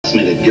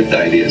last-minute gift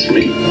ideas for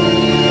me?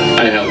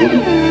 I have one.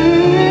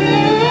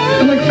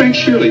 I like Frank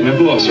Shirley, my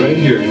boss, right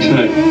here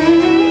tonight.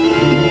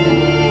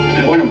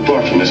 I want him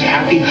brought from his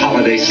happy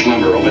holiday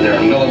slumber over there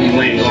on Melody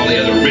Lane with all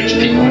the other rich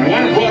people. I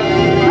want him brought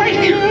right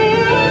here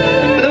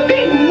with a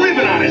big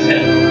ribbon on his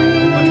head.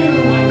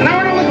 And I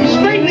want to look him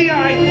straight in the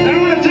eye, and I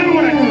want to tell him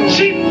what a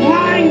cheap,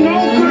 lying,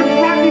 no good,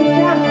 rotten,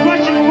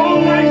 four-flushing,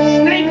 low-life,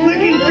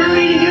 snake-licking,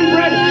 dirt-eating,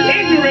 inbred,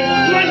 ignorant,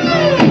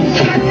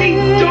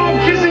 blood-sucking,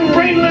 dog-kissing,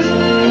 brainless,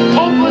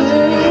 hopeless,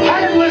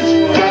 heartless,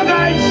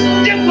 bug-eyed,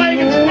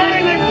 stiff-legged,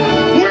 spiny-lipped,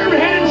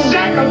 worm-headed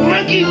sack of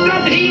monkey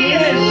stuff he is.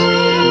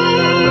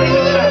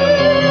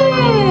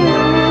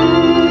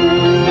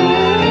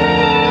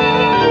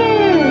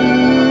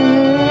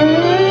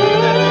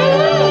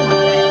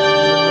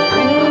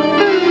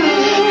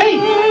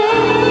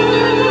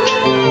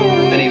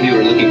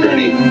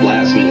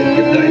 Last-minute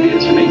gift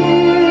ideas for me?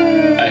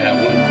 I have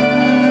one.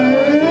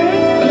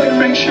 I like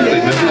Frank Shirley,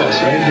 my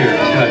boss, right here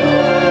tonight.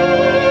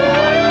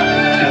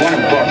 I want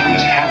him brought from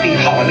his happy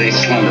holiday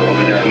slumber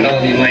over there on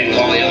Melody Lane with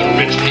all the other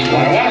rich people.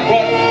 I want him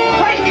brought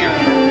right here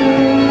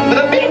with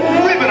a big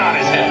ribbon on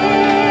his head.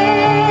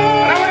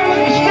 And I want to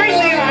look him straight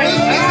in the eye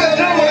and I want to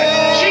tell him what a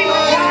cheap,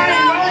 lying,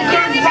 no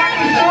good,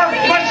 rotten,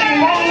 four-flushing,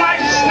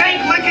 low-life,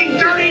 snake-licking,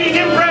 dirt-eating,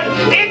 inbred,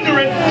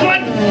 ignorant,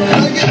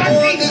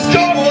 blood-sucking,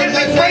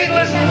 dog-kissing,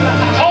 brainless,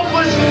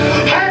 heartless,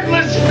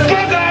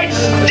 bug-eyed,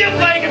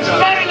 stiff-legged,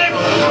 spiny-lipped,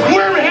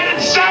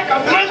 worm-headed sack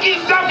of monkey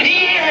stuff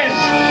he is!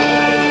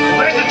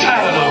 Where's the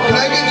Tylenol? Can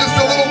I get just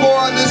a little more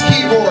on this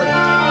keyboard?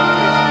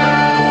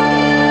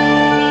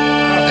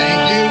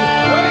 Thank you.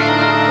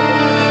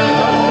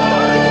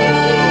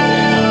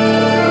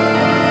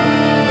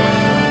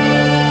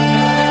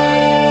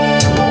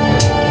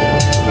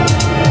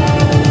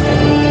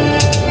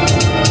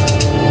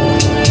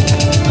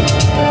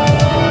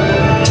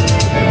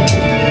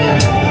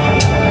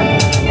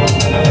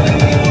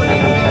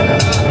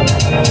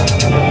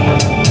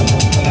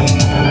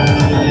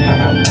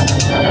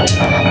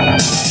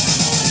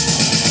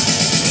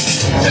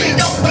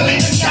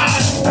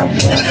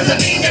 That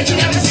doesn't mean that you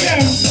never sin.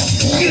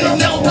 You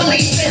don't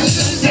believe in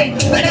losing.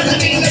 That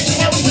doesn't mean that you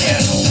never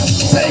win.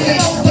 So you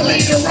don't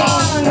believe you're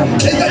wrong.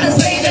 It doesn't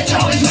say that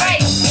you're always right.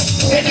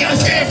 If your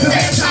stance is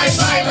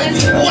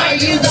anti-violence, why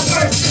are you the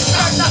first to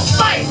start the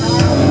fight?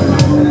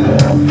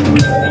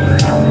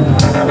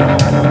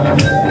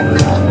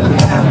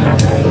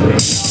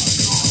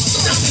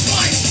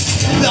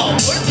 The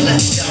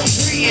worthless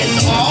debris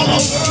is all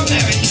over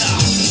America.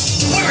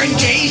 We're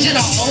engaged in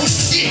a whole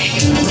dig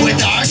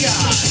with our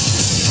God.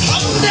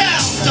 Calm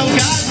down, so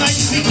God might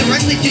speak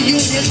directly to you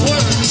in His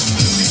Word,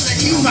 so that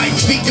you might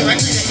speak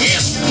directly to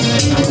Him.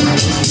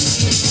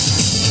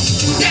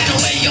 Stand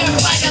away your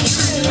fire,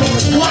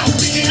 while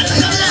speaking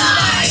another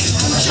lie.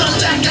 Come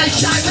back and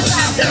shine with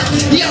laughter.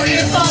 Your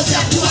ear falls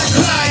up to our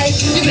cry.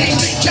 You may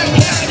think you're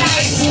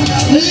paradise,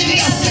 leading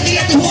us to the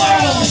end of the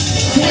world.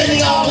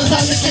 When all is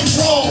under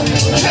control,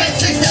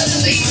 transfix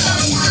doesn't leave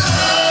us.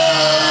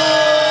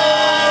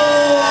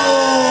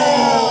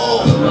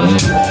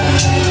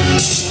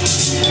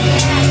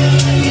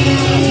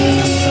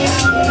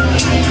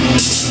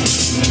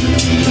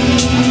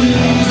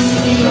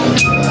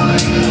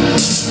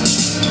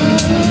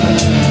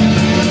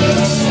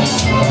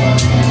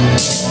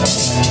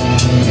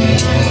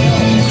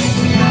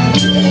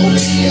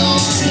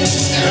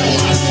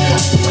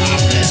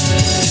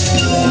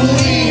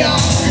 We are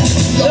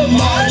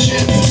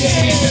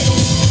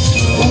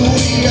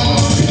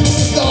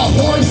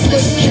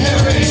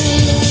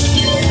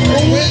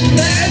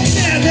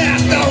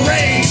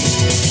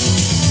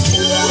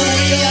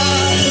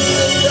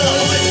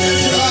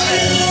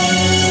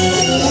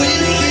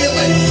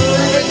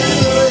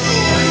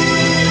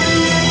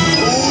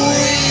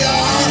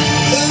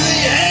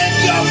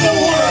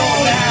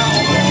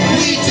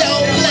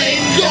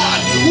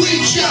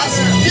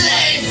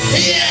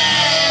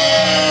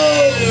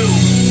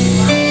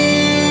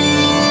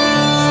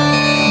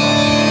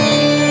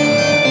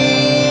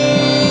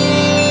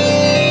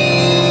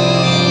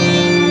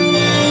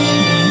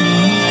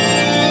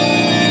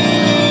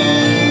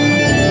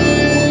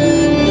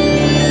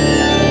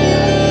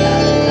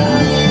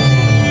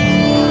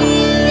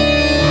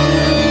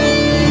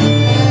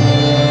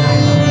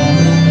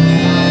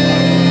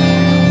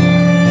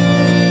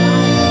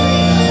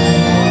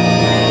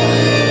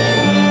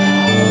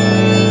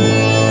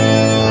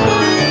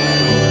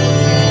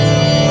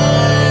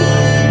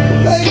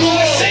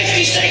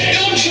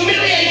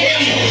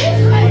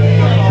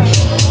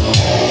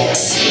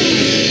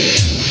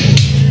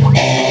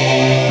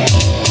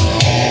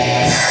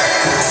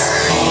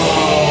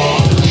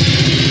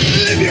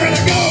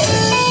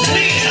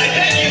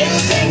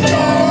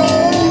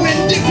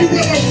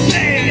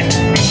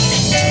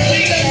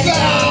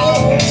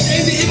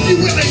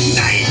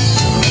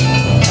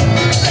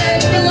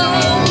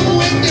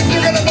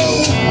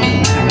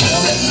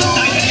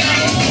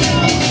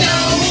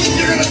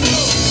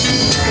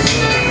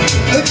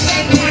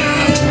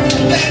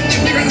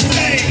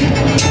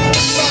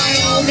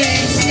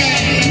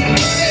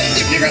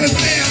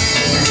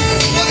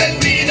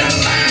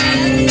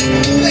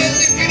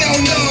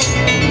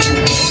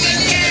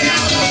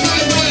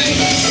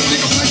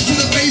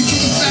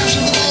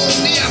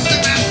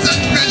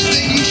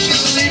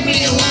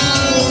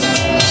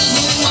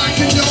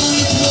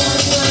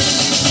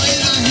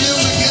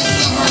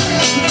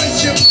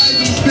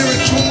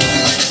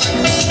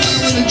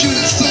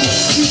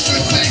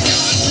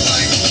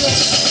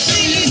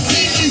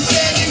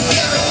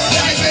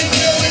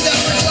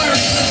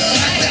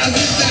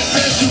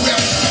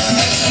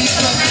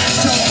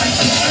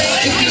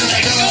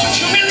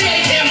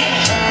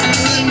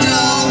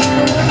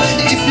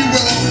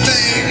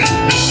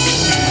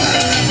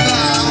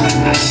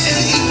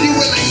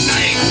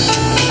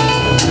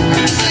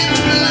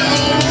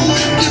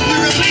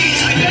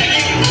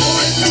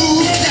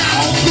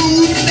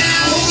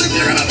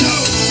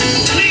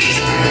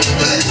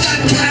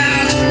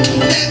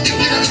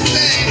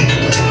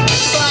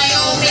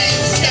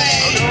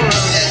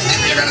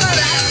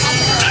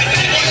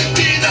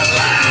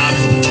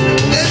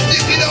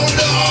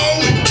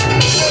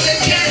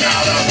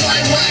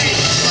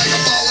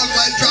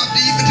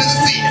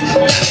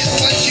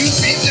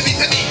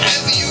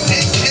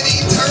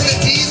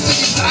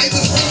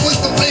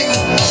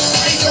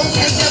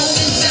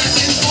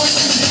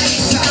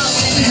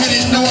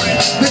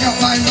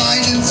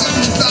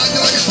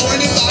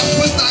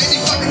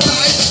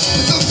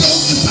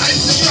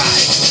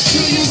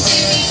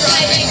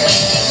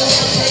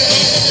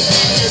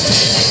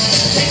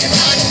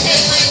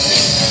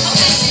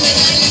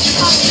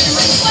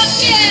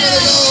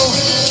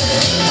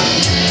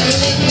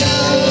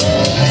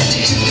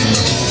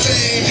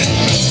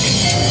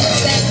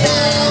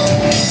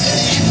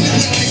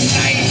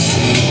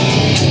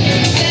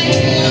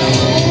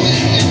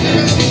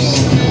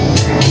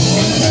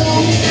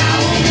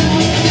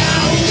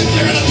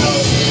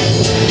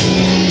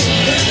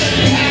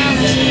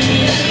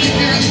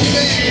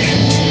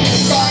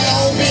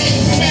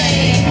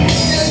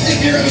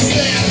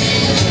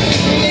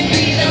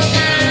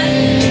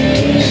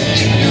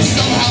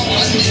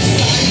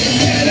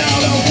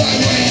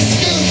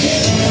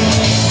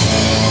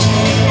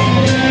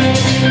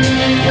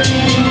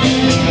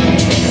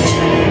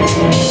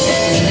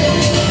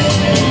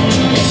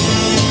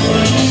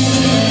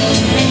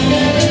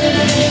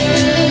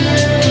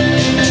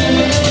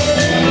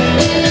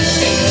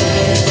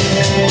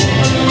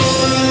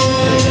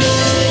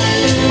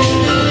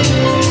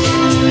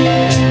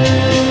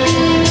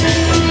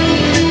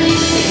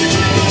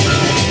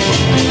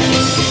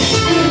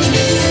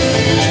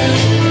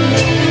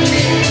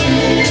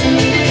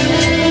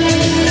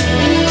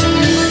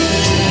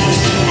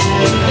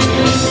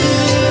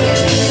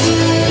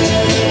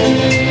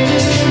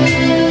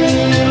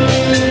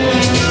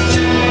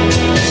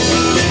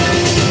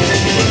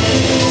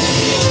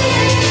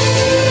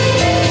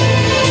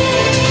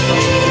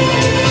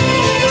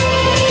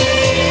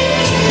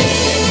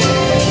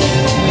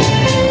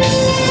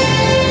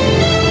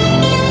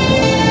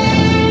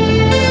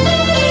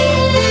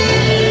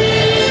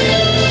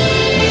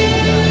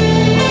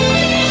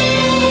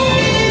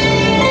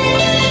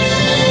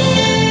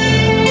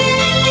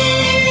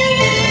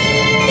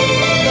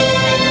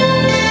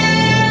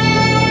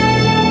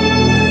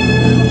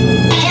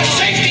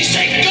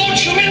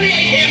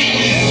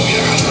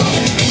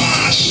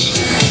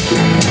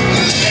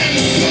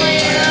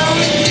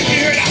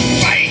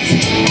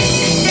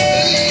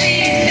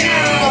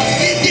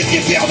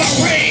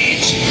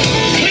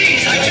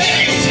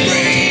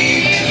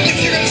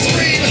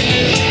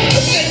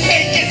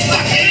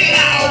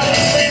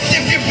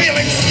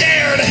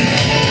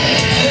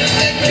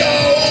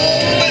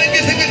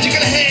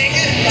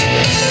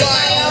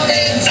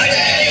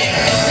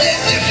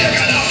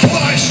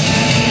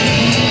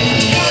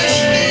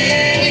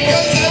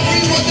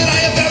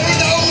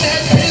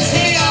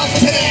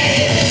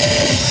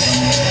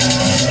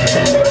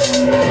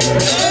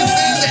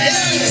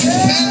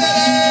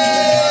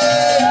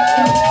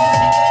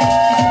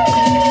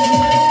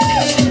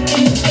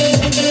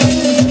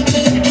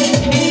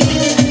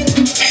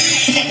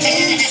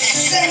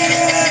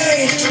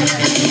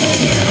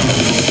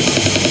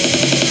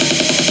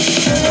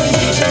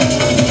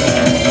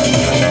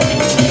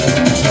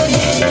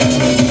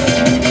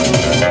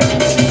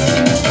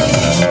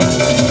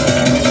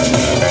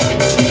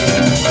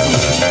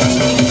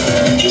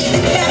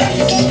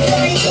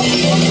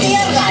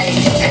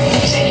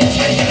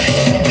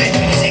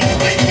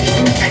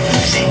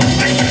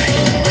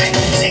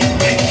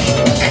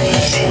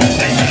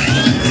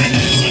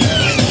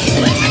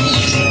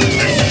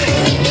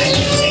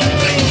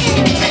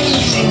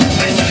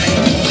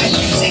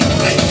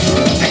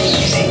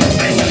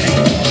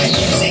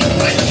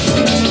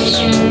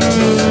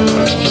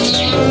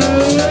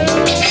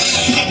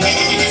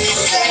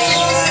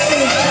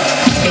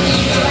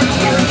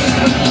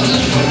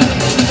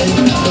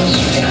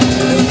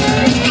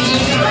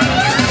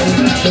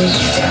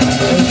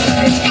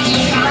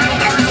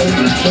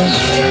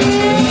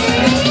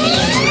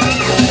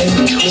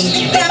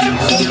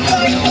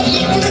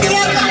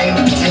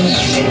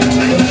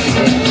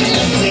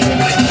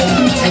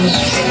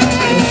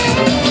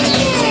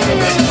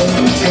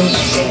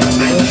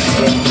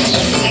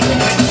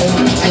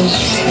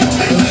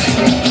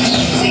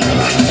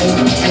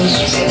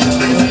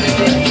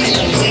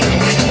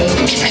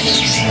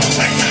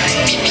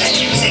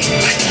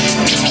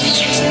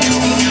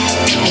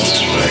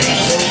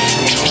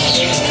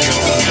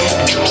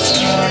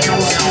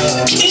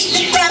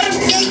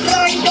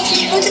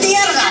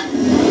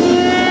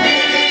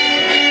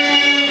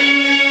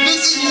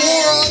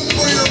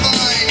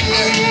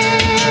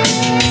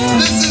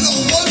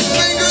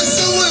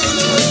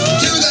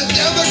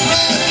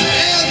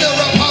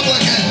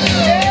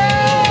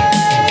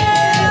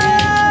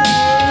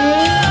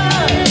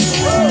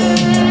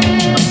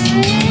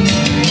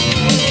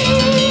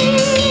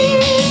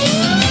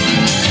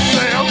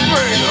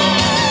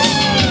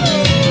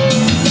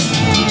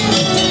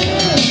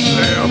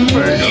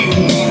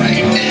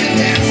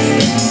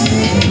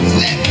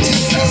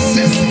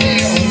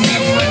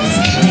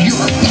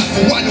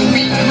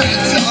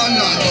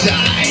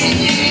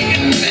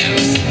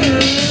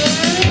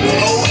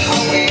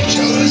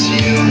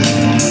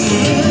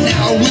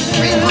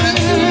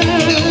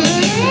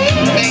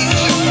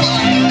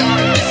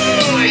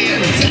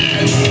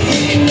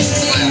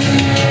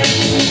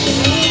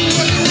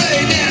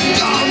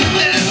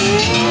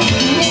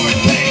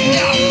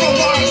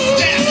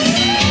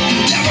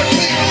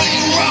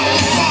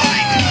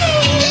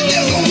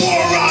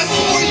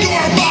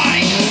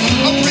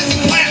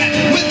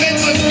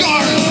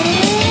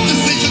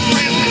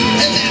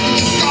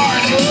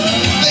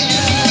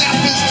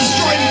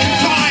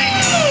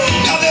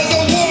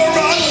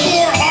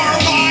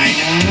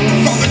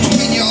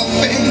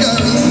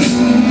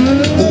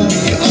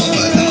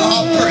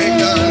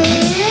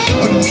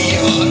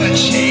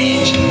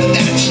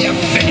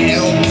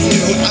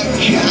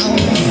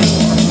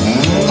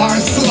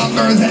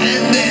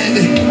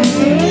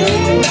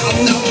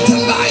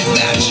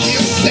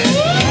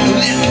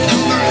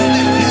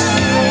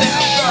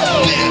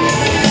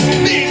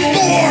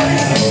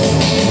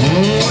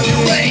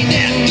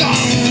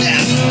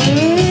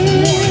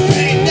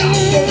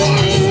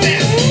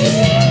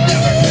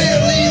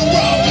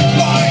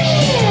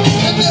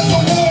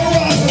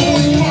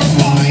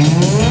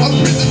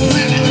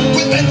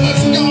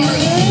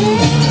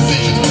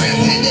Decisions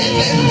transcended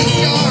and the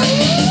scars.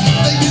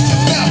 They used to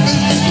pass and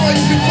destroy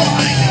you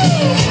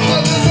find.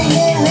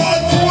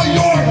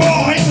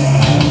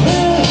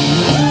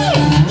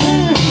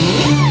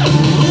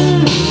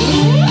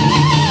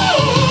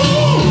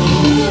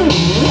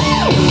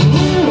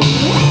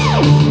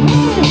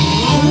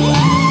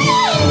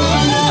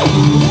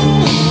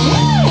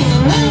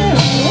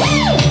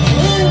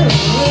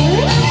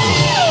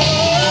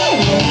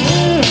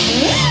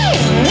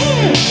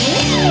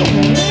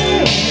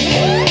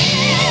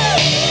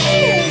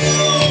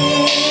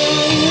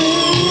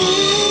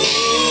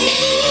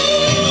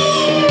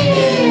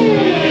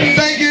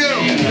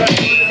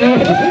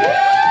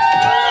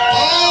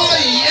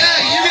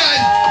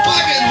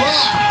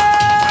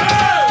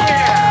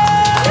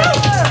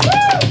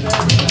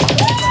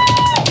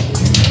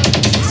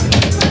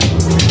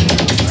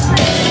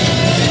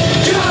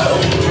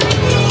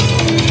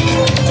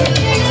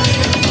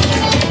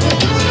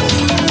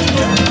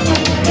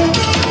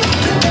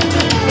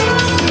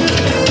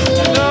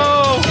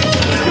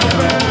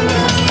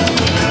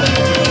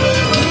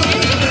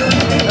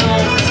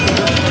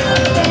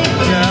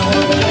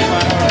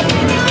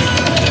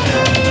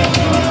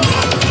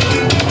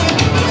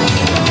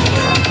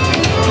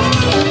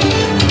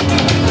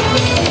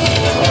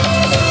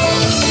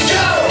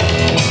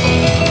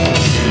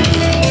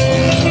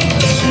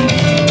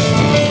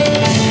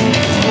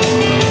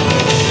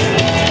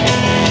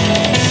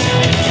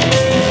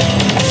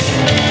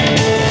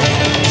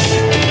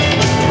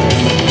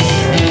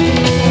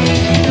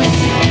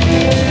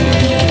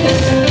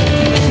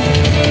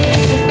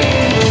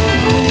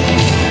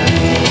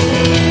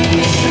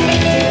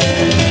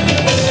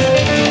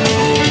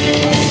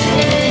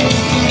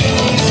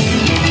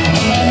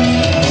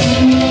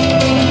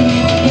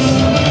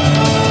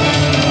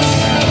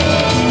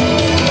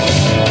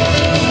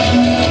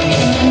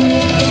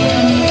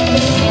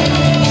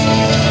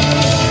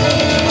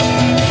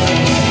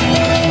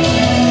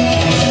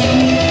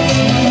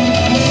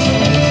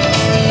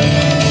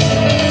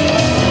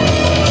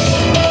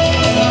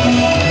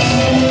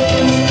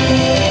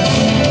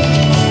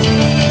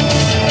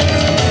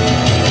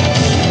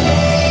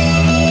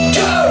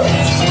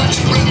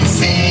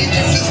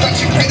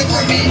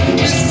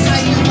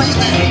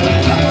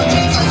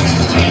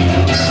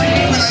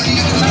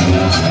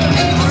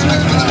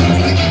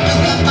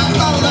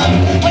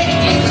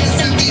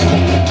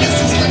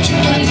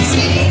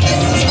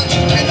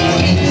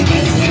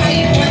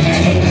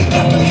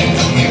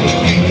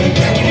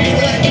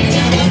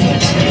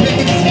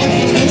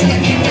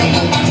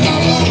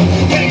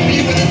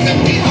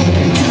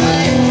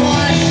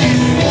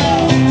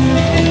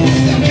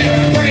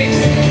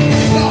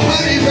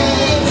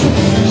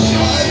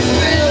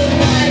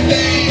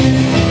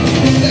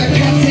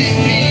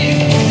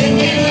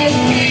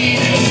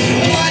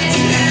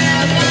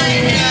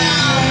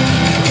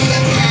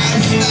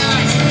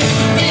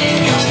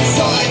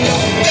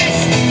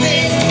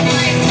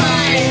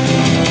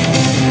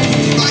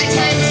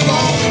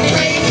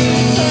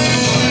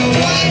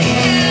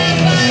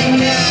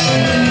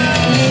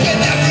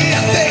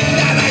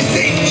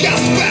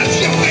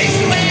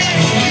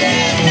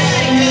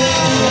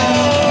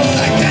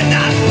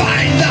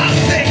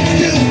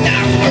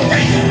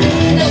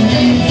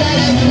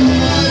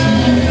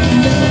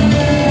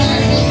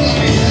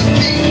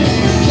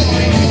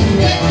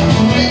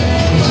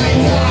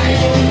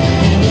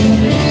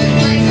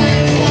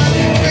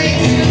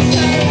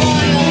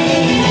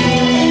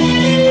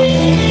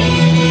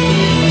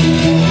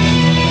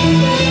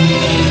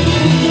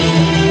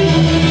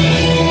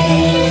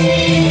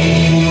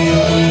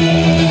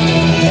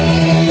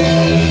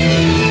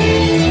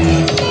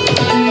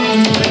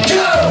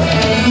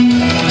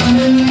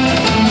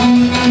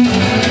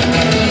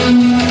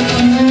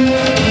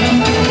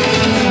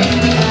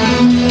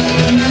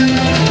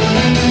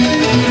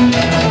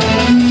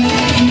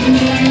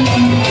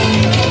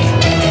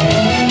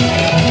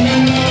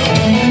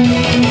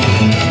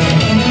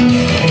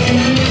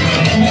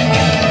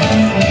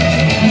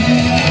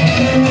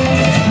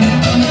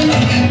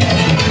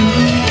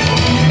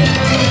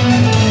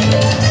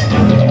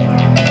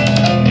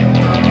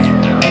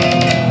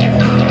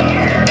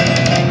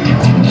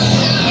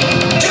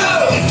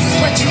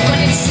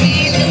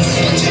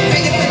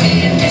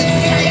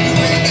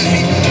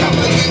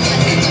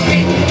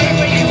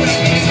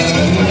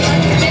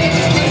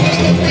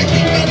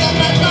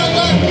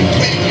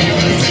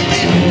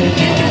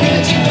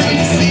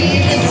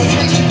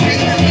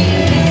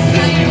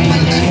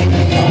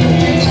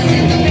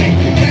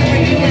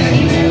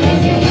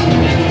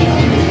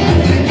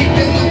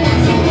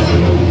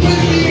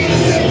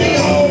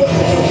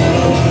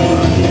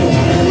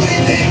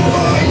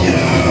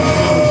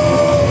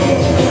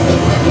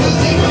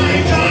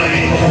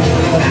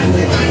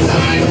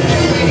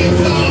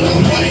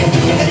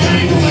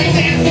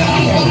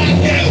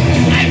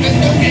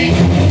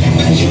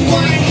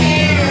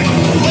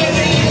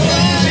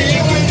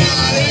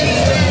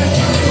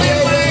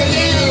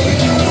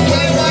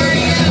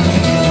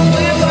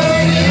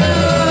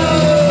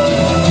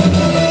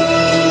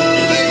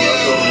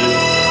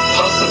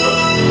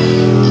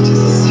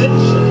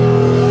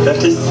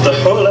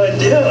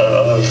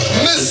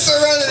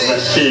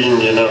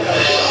 you know.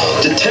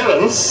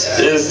 Deterrence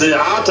is the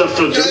art of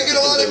producing. Can I get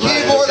a lot of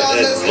keyboard on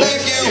this?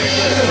 Thank you.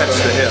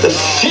 The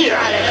fear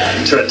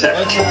to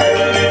attack.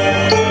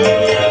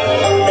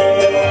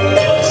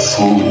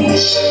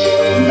 Fools,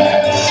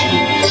 mad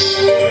fools.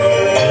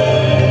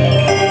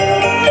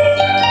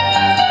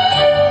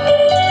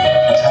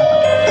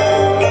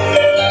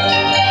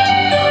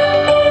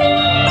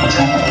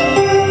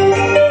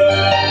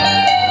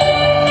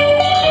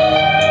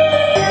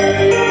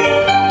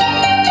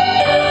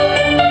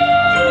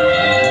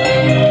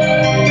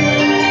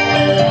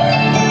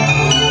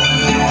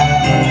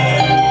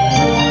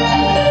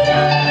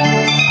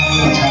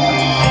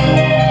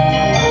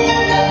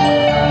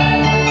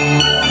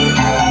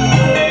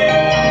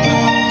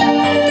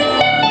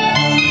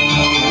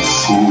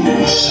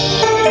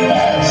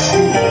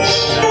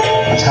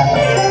 What's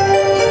happened?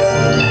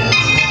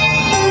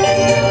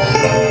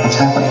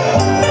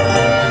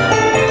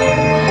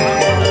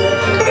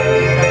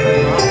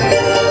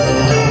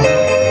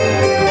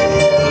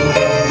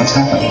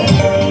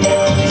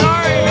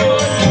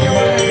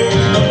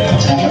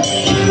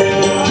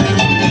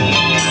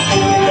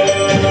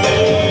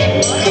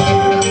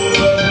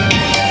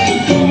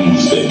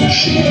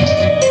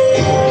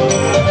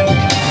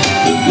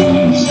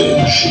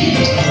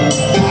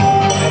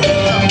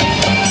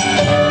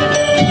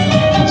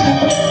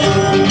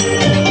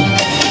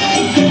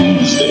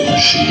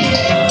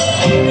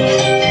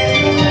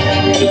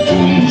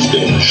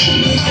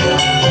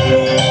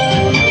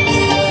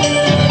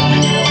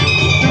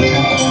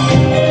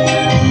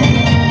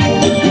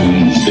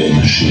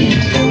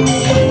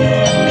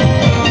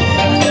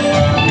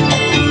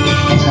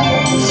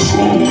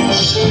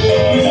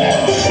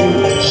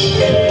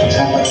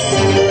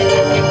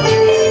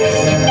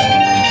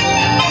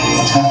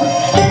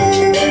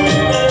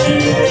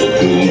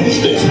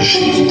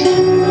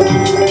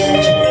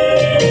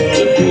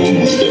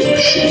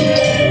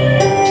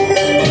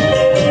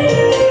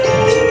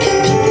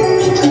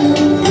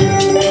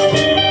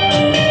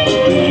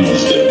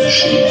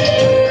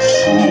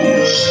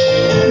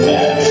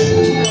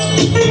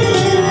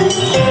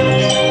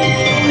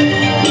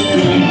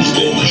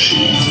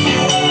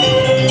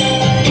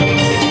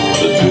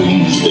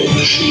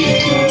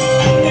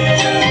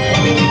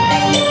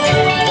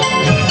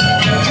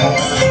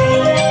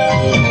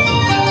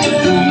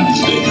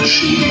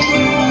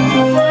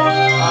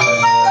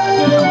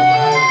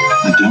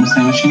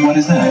 What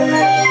is that?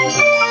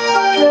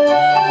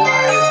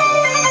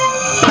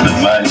 A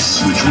device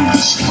which will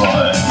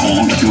destroy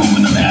all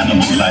human and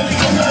animal life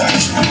on Earth.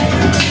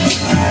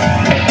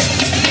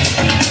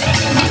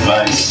 A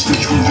device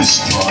which will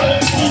destroy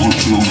all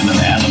human and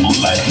animal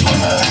life on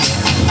Earth.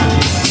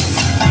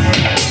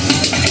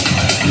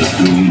 The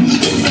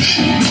Doomsday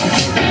Machine.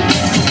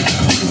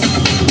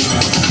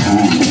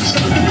 Fools.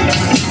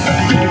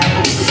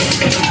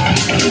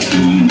 The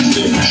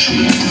Doomsday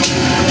Machine.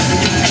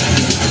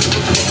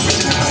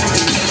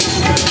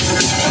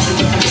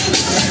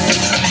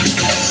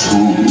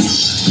 Fools,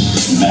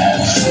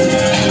 mad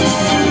fools.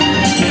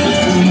 The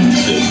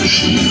Doomsday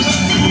Machine.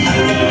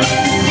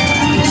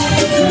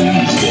 The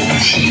Doomsday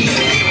Machine.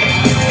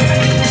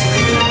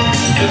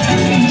 The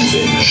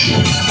Doomsday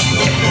Machine.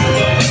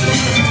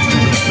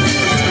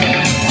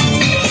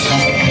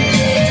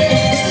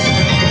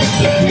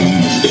 The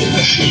Doomsday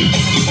Machine.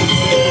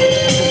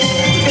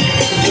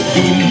 The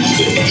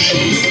Doomsday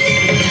Machine.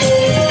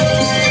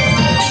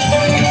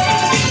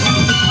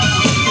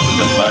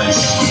 The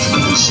device which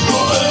will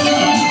destroy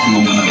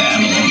human and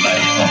animal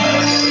life on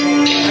Earth.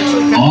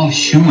 All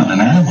human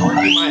and animal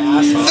life.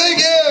 Thank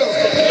you.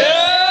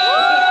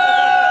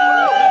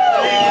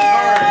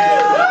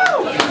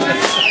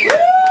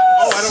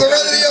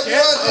 Serenity up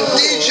front,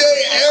 DJ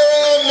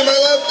Aaron. To my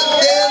left,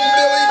 Dan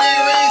Billy D.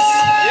 Reese.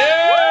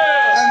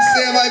 I'm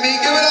Sam I.B.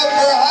 Give it up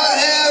for Hot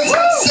Hands,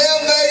 Sam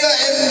Vega,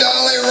 and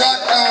Dolly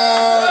Rocker.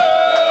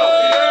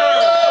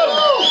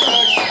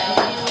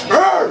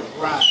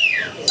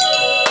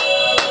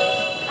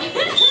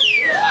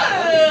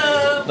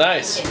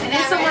 Nice. I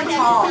need someone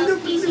tall.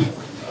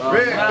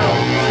 Rick.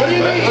 What do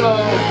you mean?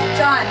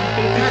 John.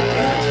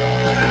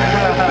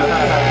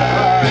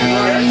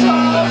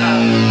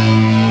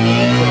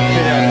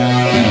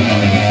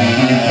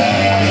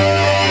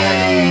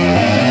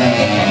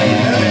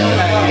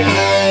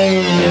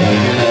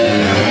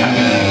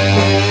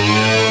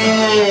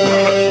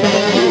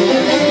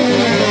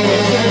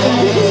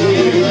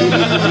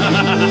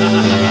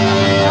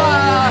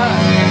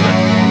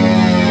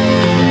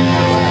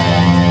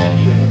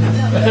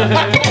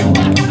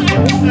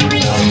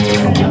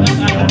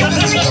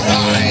 This is the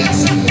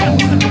rise.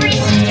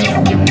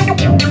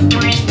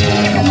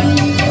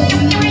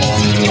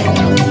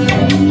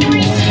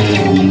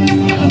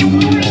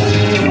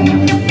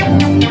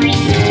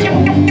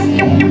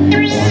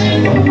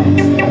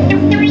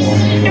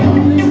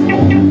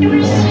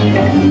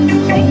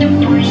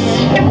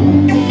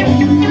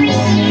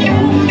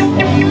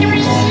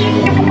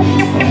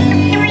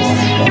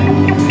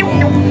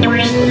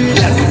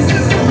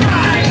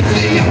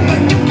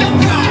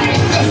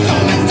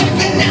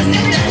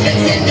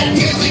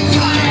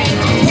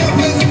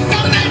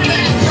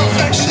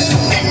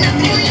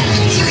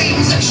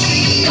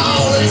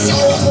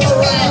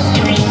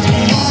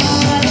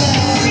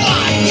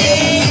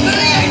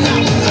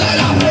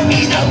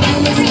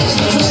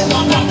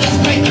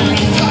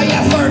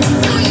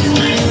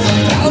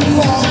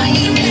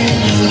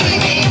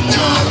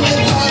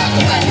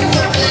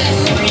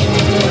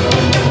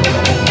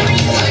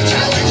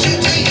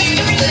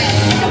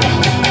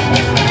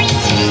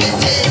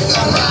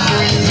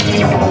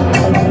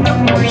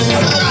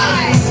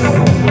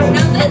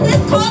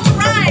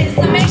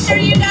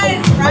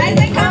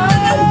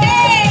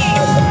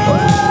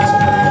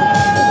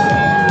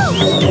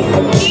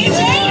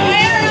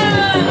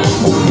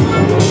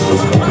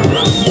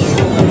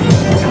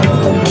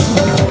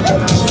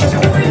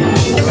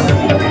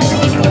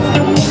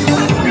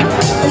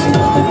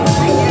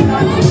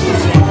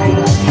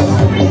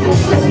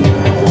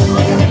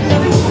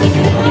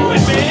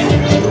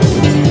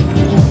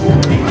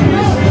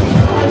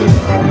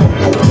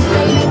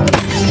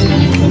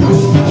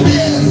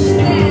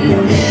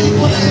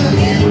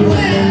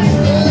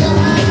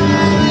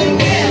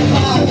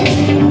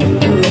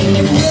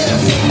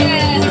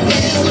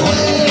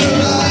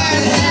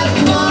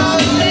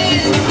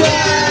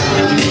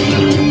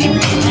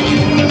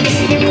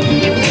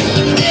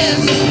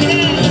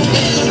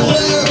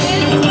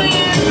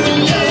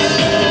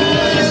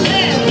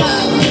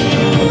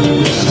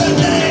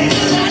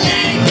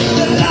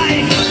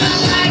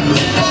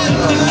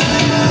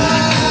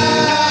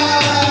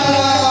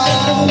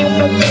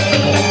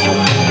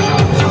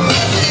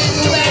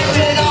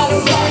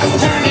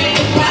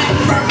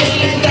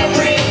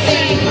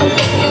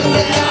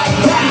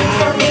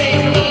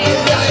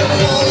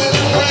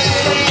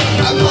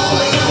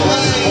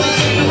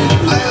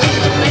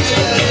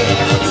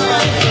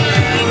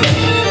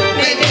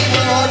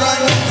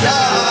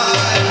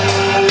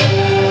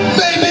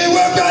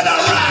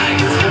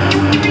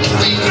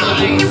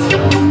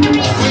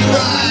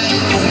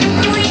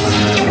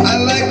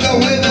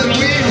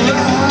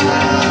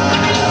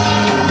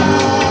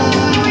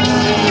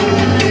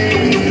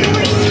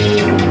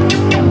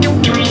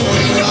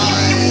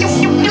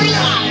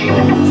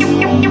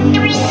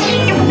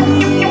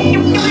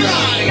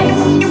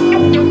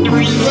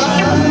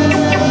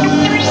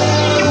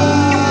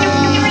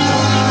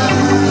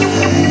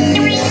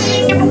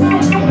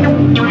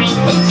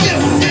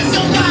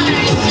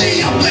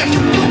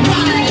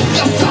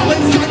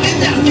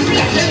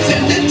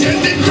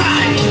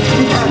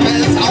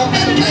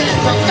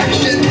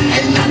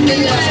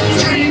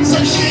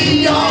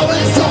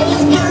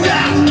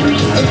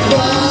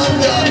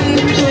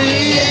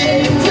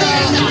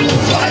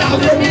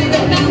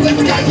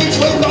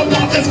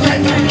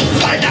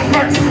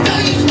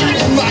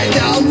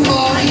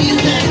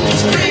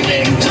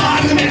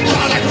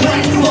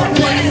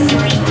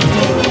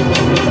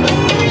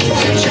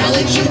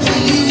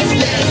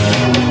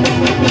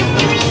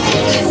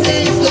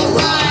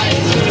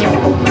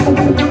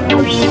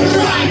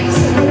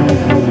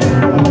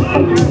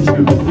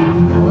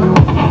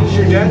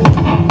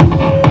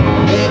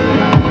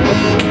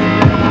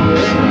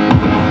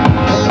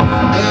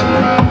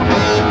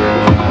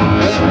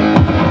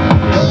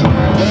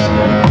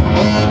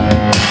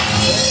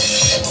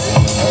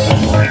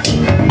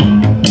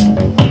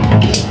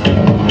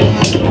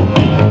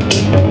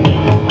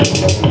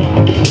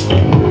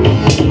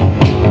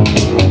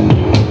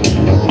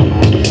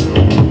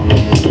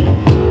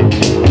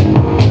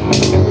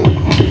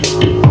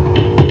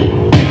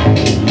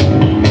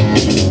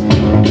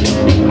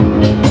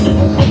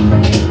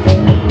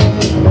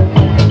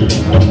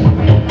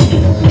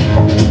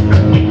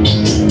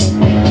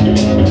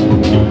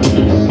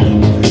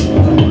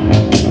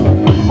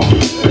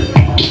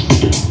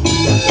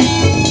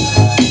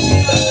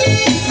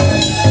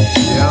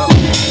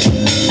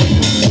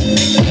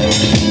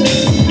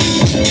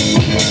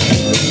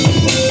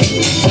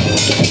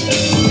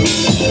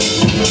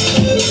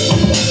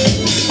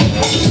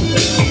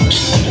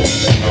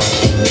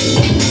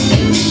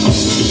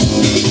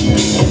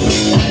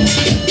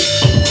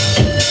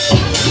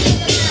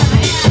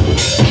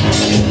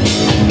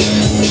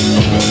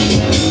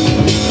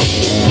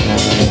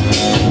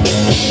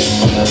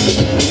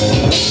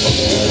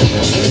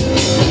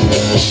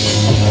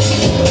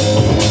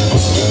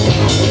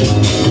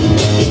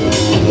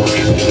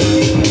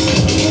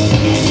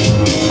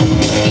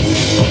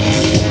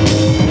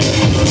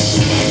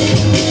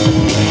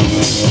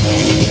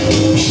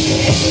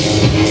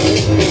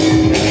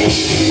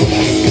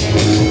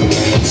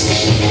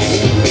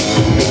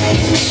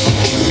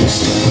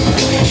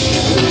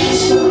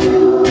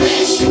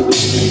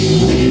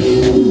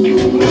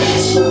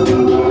 Written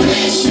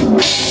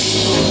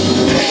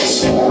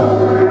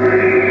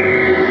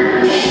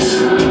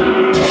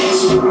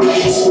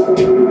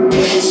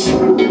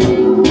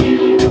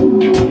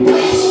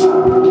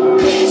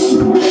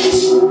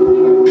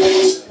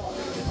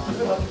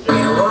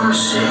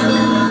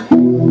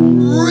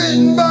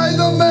by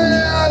the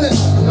man,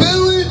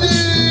 Billy D.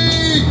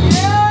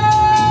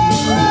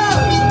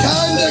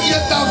 Time to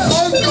get the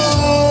funk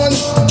on.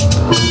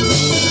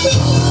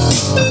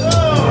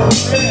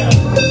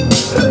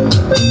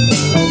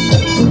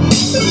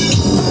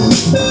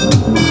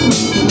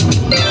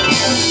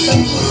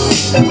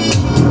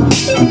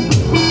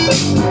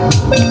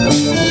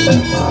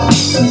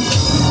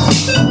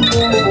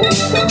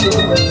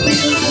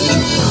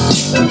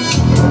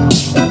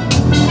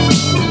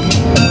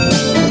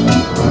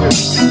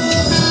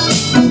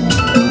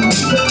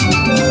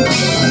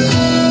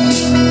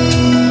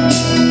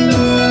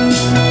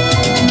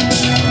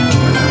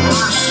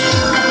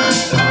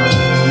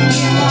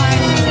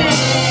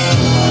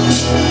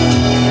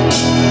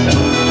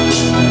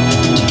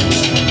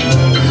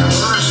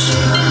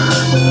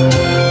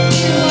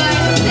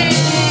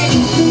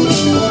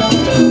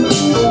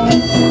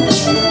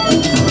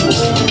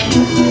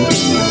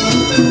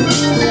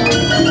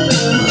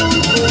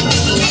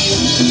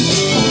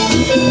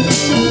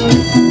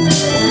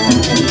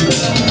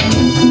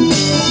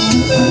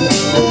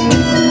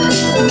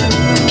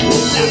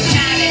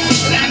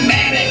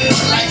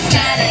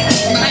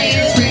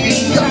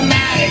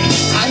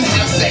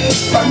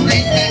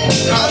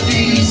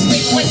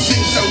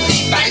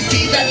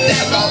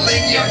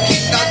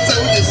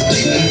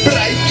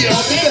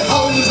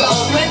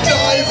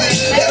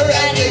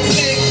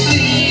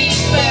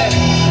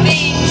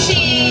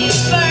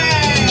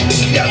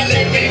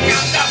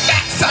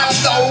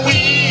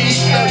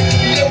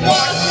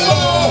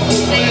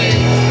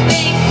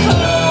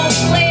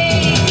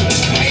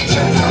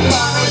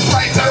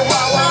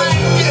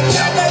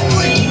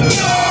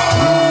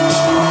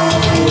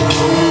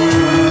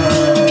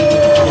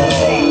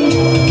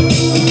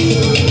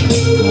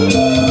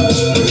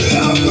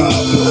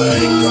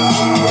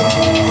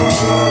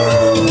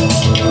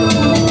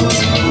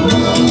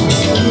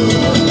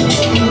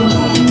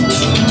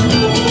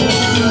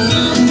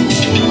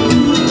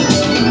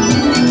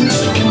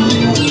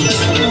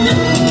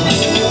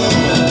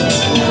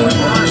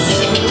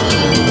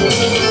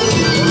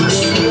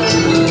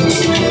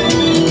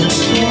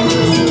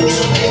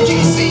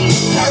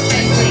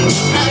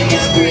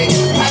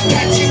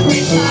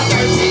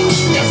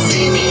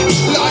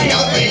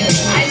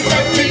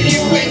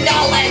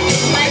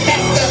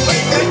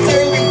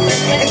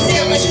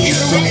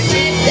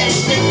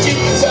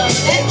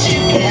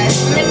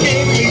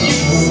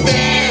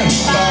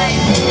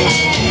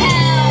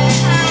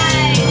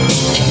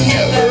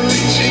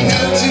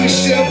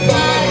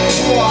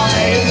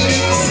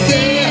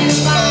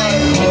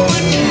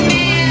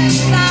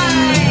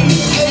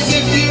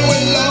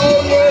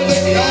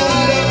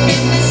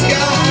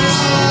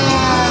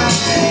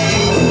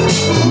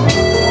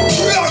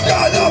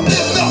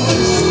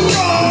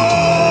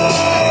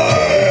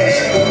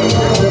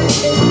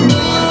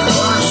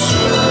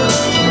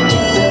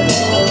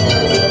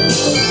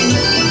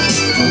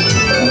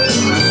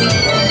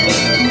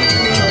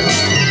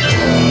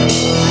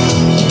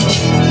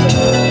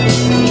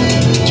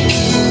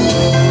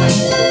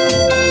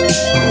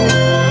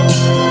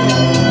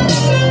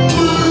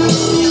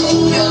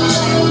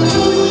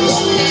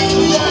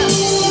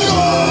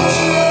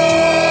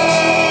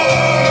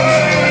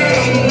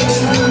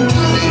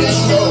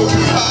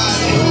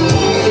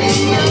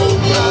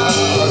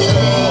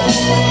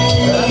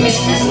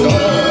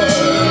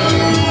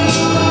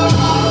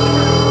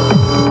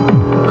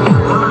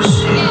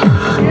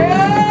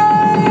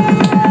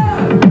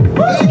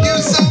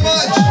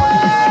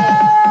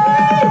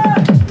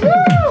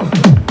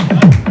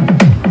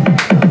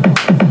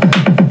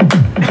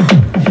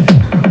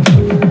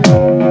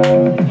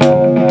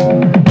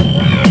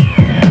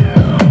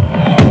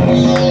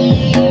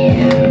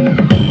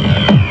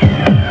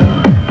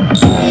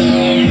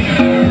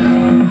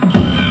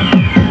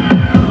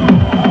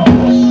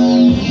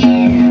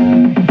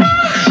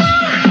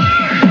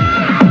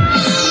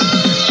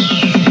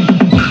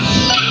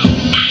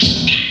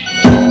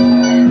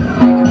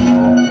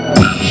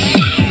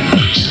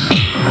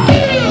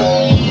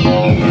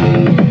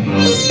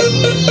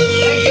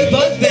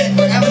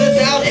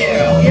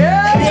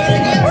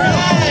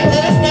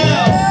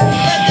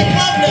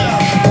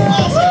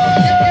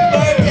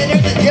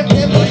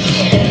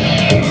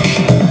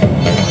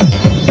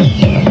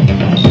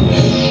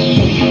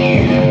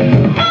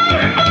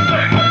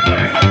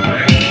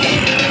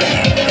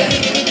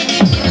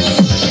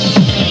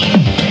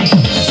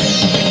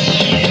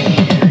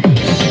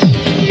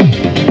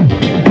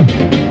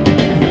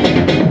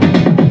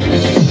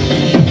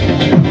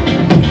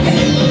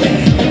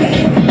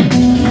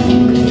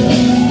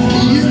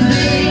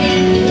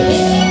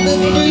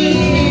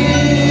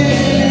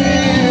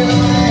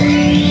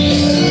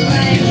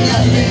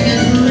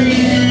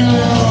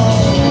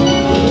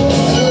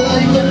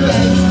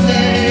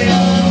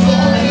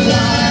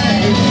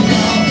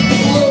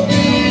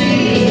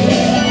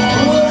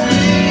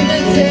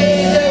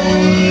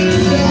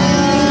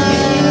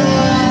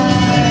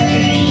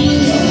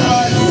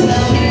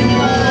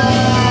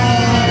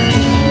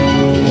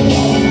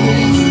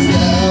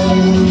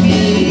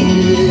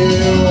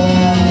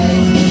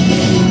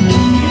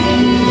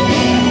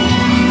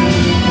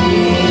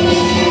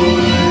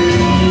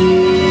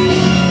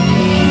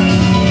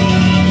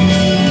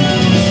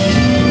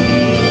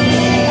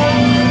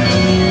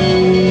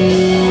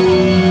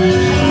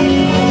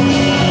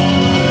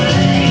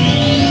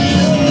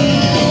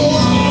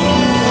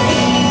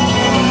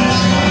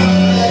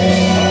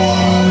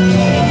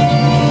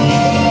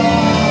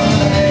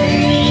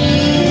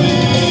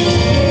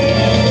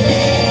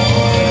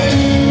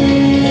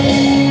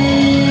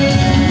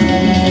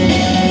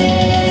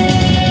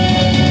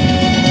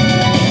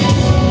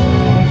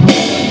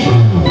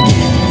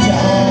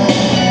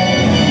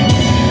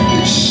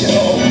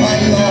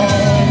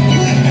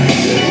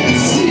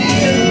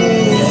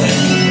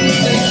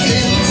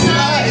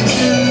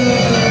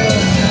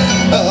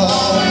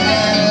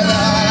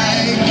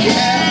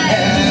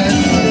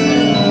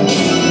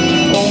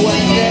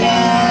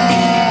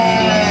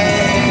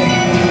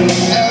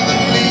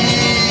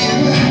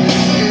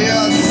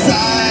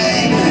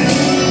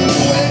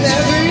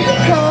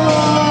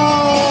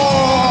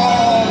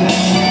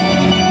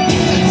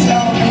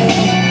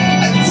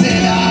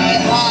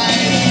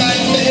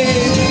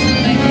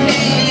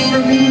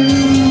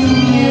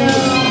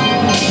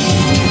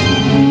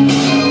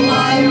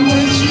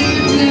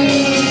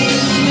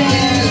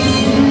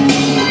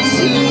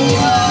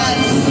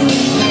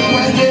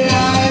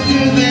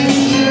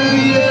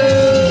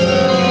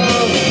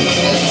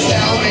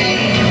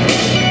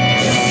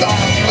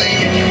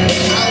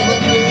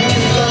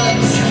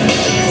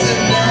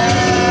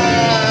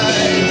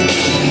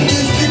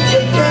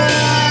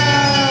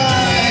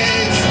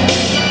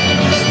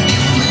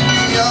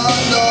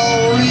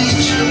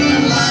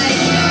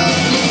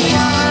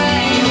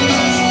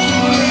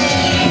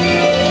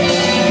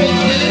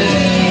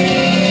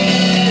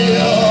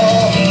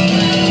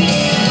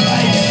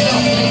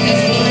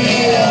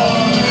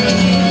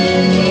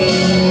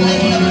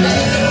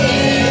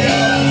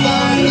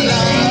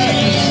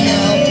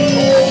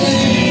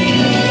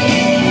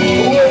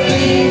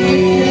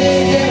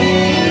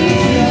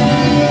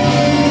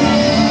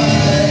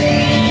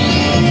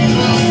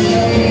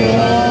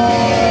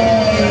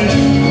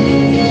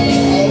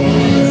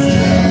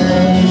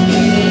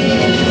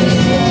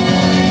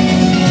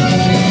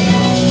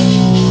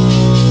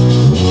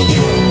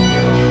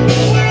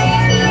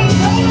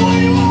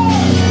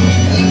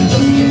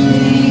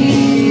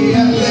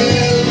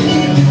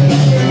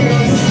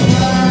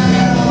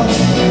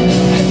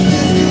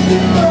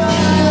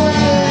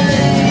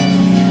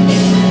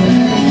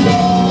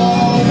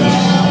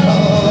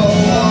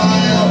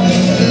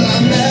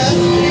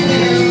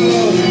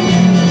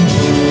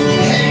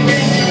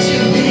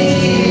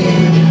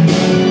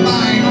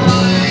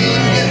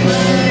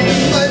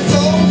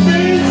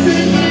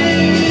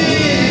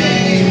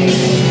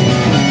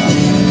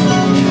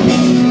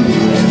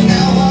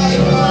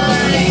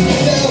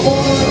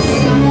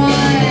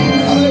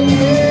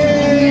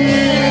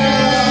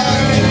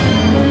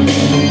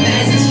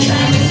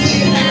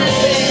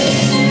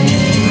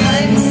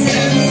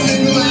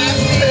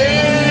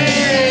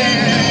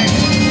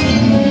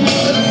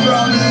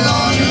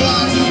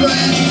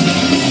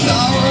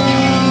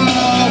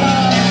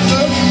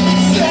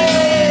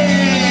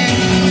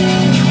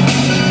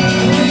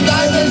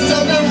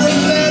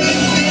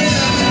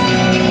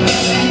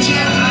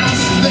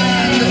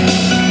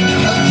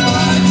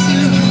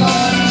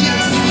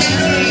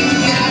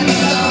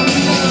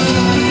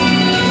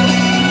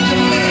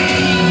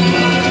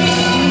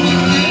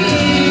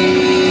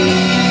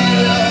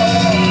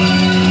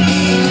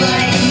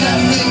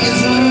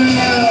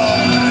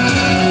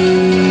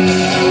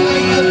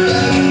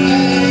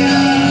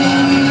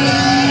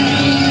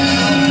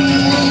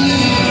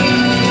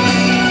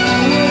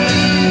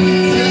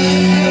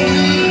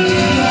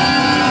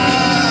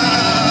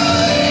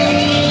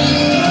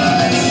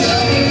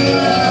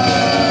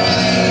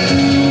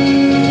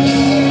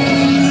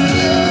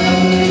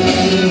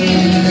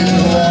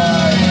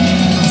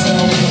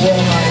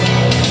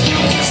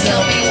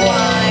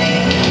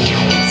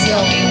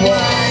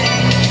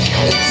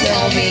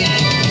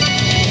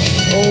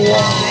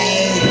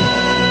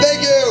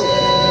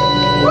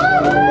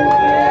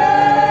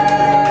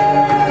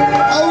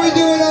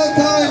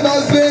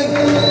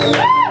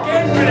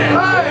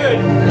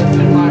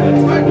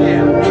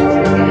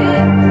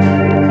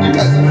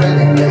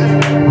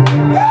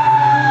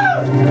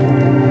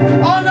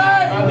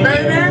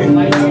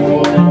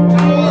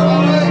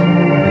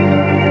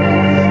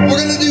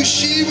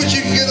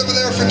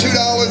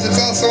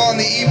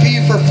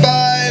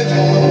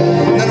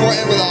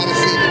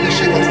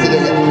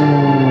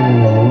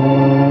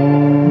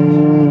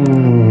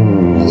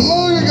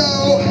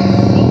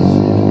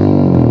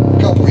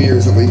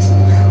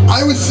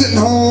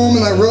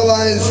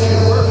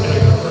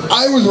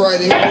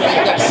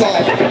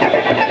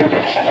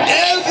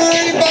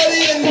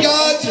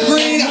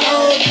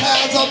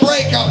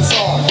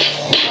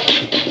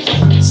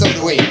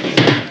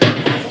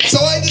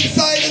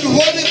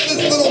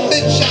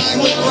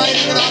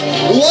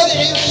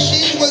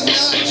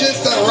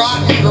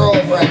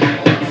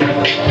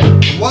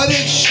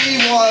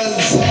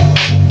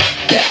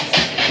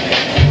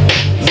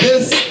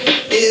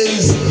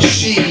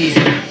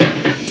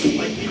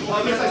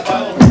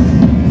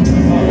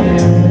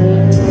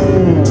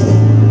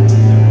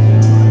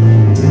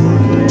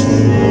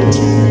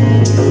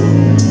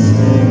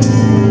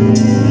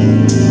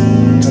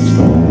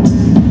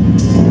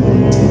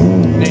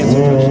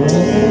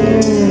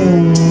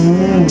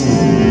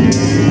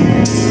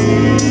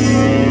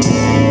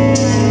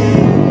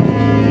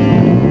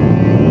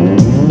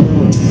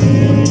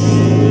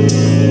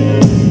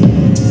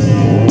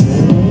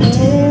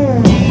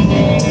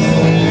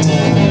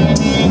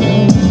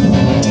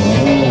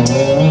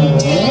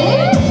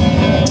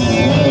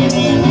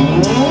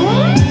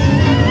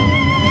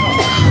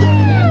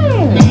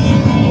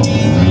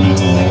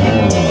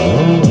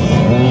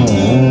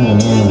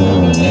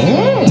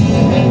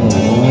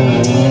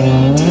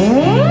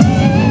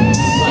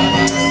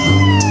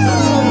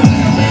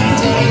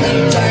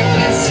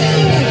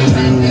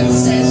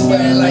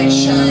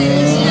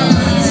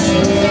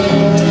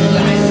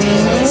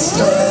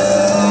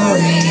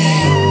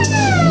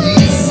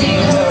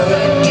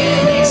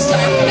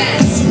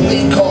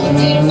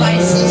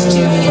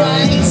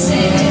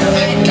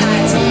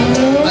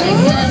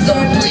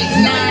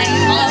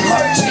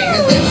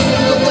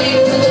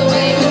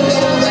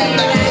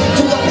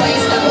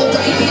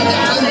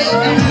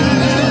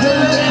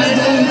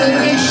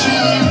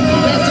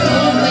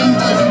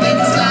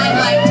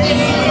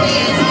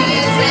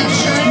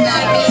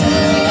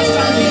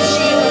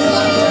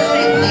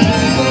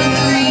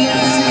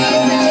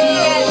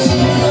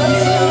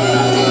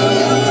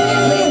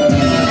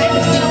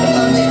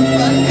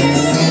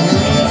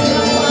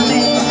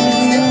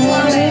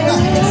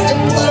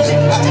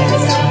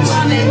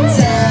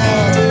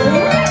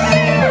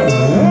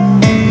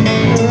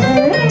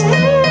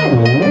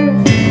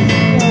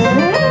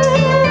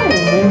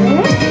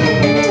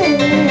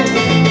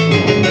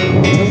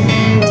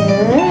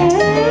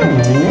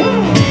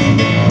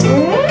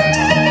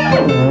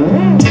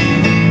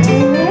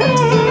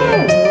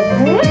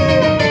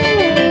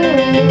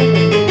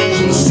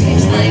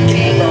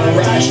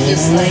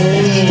 like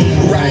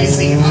me,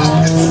 rising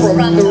up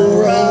from the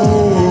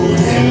road.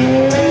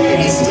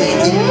 It's the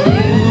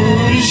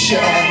illusion,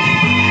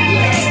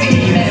 like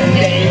steam and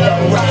a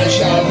barrage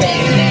of a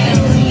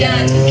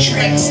million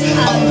tricks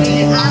of the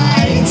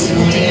eye to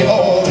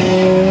behold,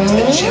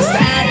 just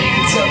adding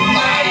to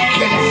my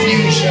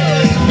confusion.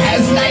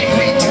 As night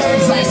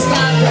returns, I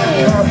stop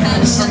and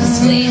perhaps some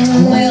sleep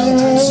will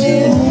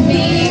do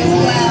me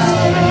well.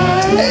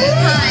 And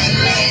I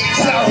lay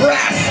to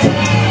rest.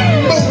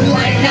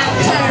 Moonlight now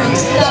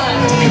turns the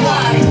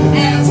clock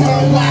as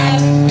her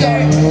laughter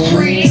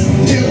creeps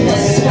to a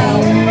swell.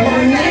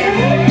 Her neck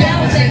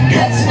bounds and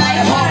cuts my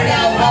heart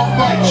out of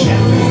my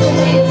chest. The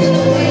way to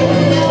the way,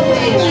 the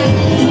way back.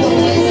 The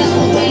way to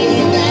the way,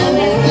 down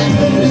and back.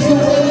 Is the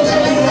road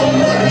that is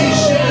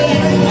separation.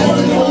 As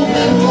the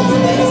moment goes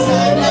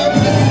inside out,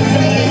 this is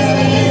the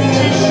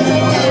extension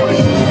of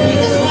happy.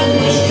 Because one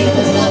wish it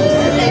was done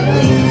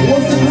perfectly.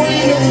 Was the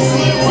grain of the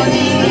sea to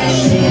be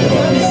ashy.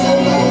 So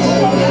long,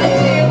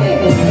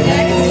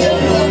 I can still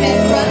love it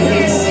from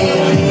here, see.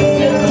 I can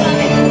still love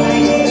it, I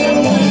can still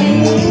love it.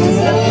 I can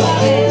still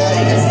love it,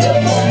 I can still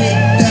love it.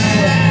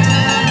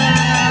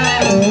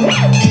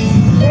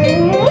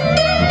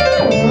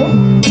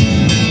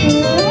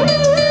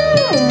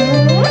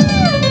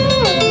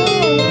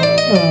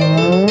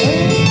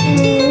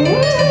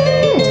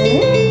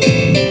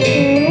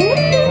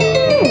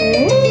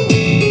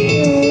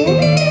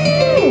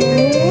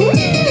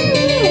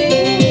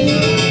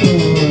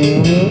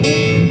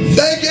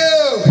 Thank you!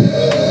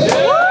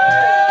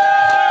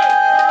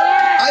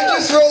 I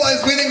just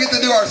realized we didn't get to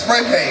do our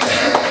spray paint.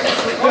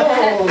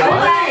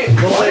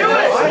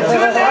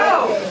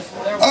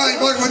 Alright,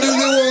 look, we're doing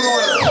New World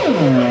Order.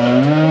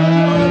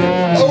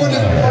 Oh, do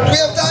we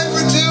have time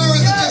for two, or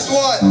is it just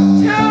one?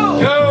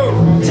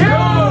 Two,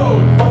 yes.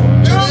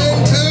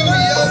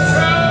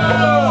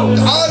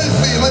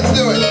 Odyssey, let's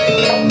do it.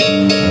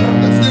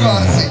 Let's do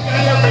Odyssey.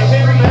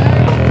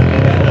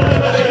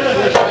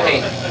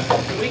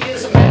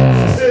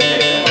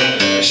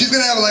 She's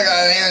gonna have like an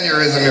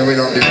aneurysm if we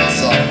don't do this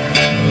song.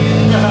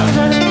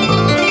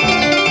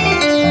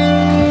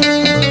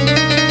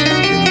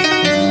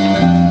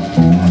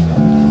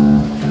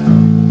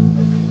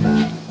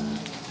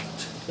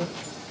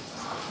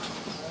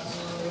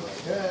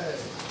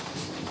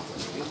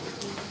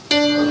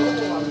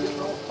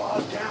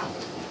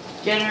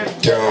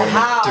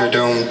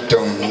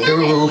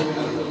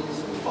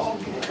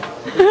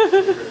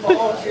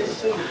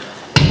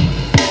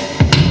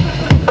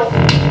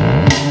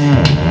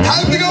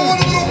 Time to go on a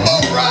little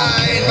boat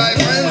ride, my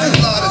friends. It's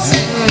Odyssey.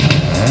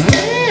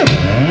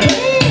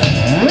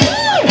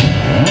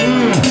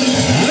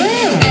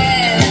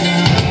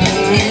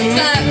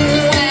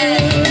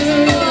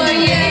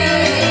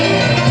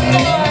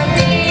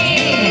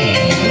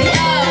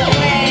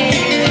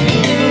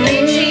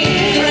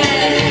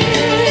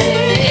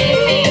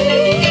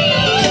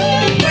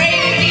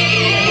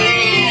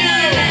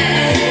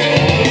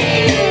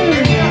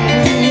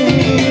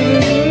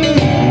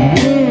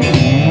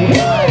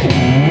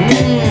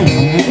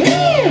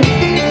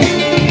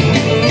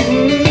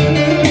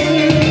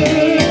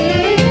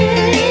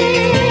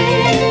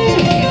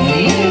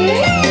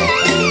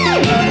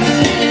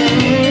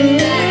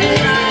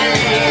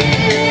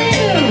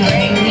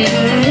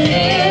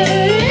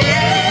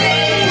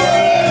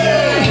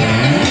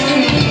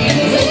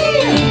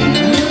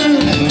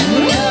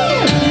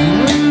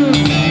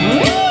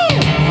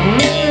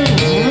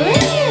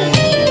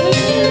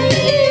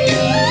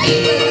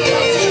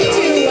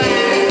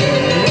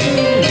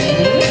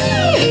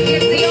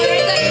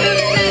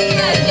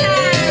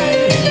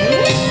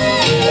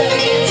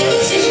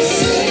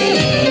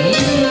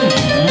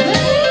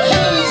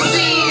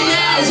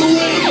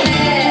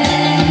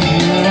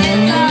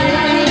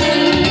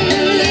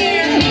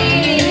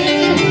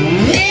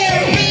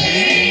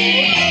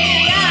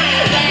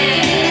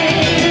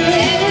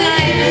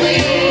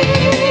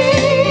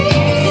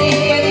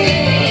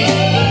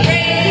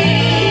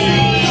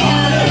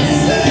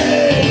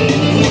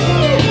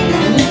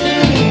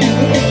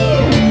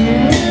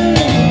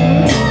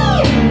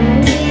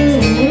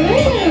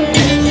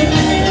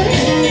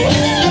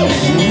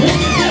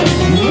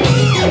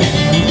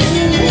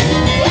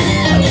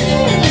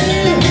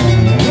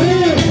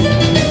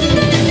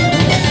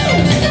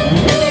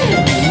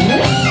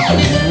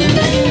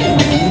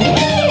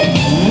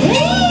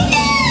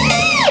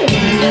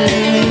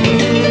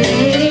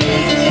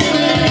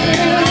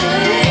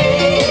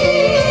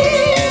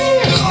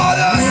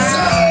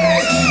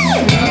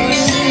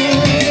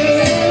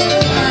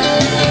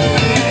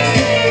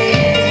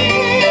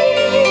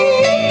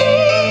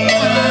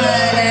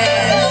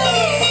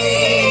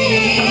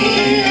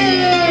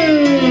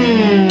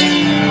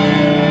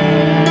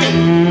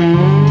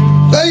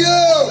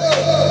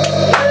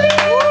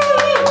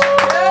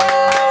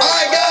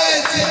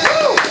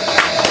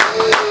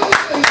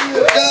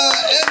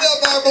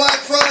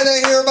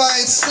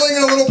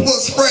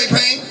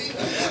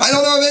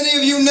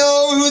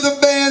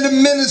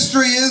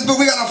 Ministry is, but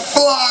we gotta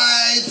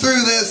fly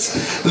through this.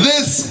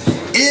 This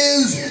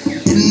is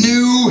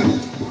New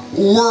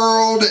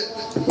World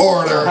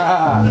order.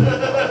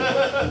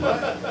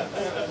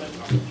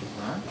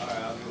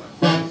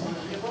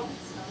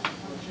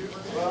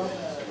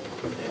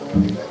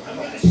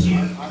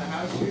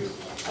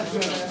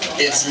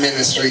 It's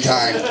ministry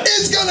time.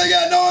 It's gonna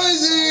get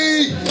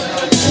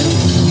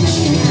noisy!